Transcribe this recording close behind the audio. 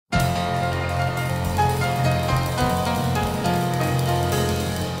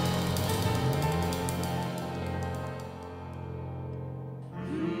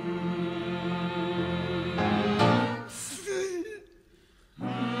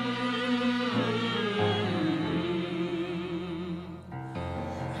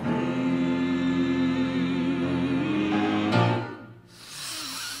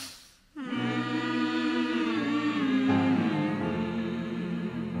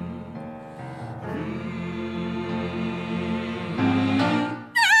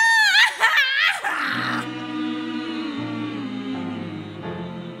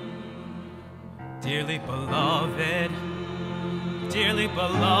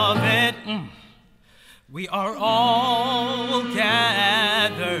beloved, we are all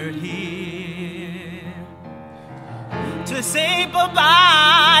gathered here to say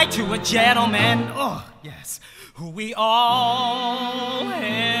bye-bye to a gentleman, oh yes, who we all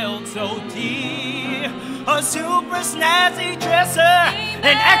held so dear. A super snazzy dresser, amen.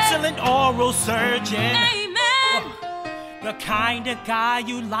 An excellent oral surgeon, amen. The kind of guy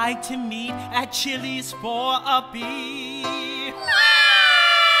you like to meet at Chili's for a beer.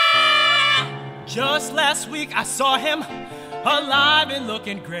 Just last week I saw him alive and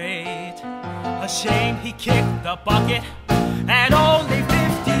looking great. A shame he kicked the bucket at only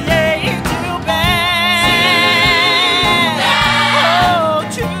 58. Too bad. Oh,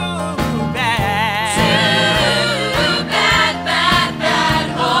 too bad. Too bad, bad, bad.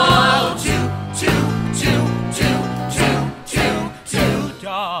 Oh, too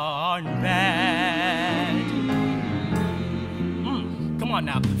darn bad. Come on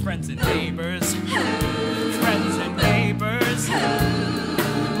now, friends and neighbors. Friends and neighbors.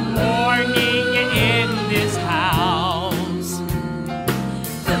 Mourning in this house.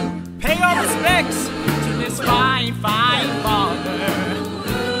 Pay our respects to this fine, fine father,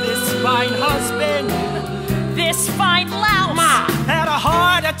 this fine husband, this fine louse. Ma had a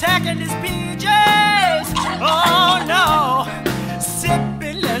heart attack in his PJs. Oh no,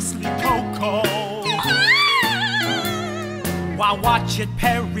 sipping Leslie Coco while watching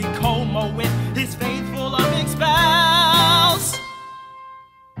Perry Como with his faithful loving spouse.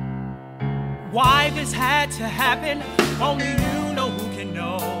 Why this had to happen, only you know who can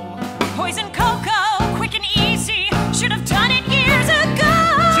know. Poison cocoa, quick and easy, should have done it years ago.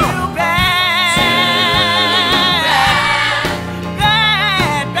 Too bad.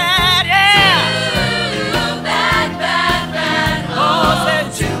 Bad, bad, yeah. Too bad, bad, bad. Oh,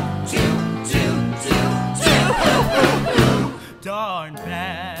 said too darn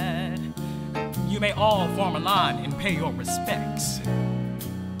bad. You may all form a line and pay your respects.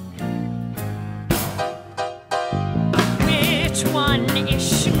 Which one is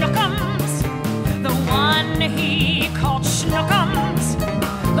Schnookums? The one he called Schnookums.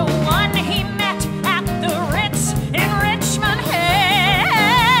 The one he met at the Ritz in Richmond Hill.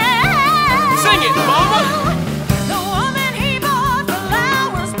 Sing it, Mama! The woman he bought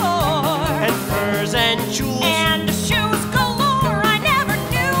flowers for. And furs and jewels. And shoes galore. I never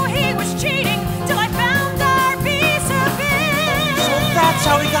knew he was cheating till I found our vis-a-vis. So that's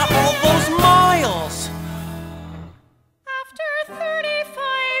how he got all those miles. After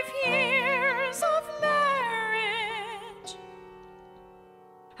 35 years of marriage,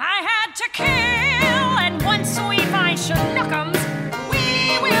 I had to kill, and once we find Schnookums,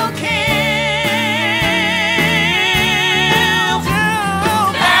 we will kill. Too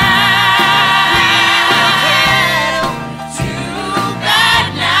bad. Too bad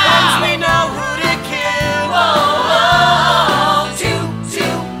now. Once we know who to kill.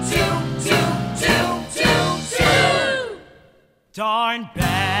 Darn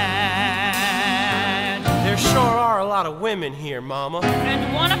bad. There sure are a lot of women here, Mama.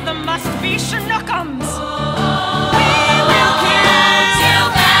 And one of them must be Schnookums.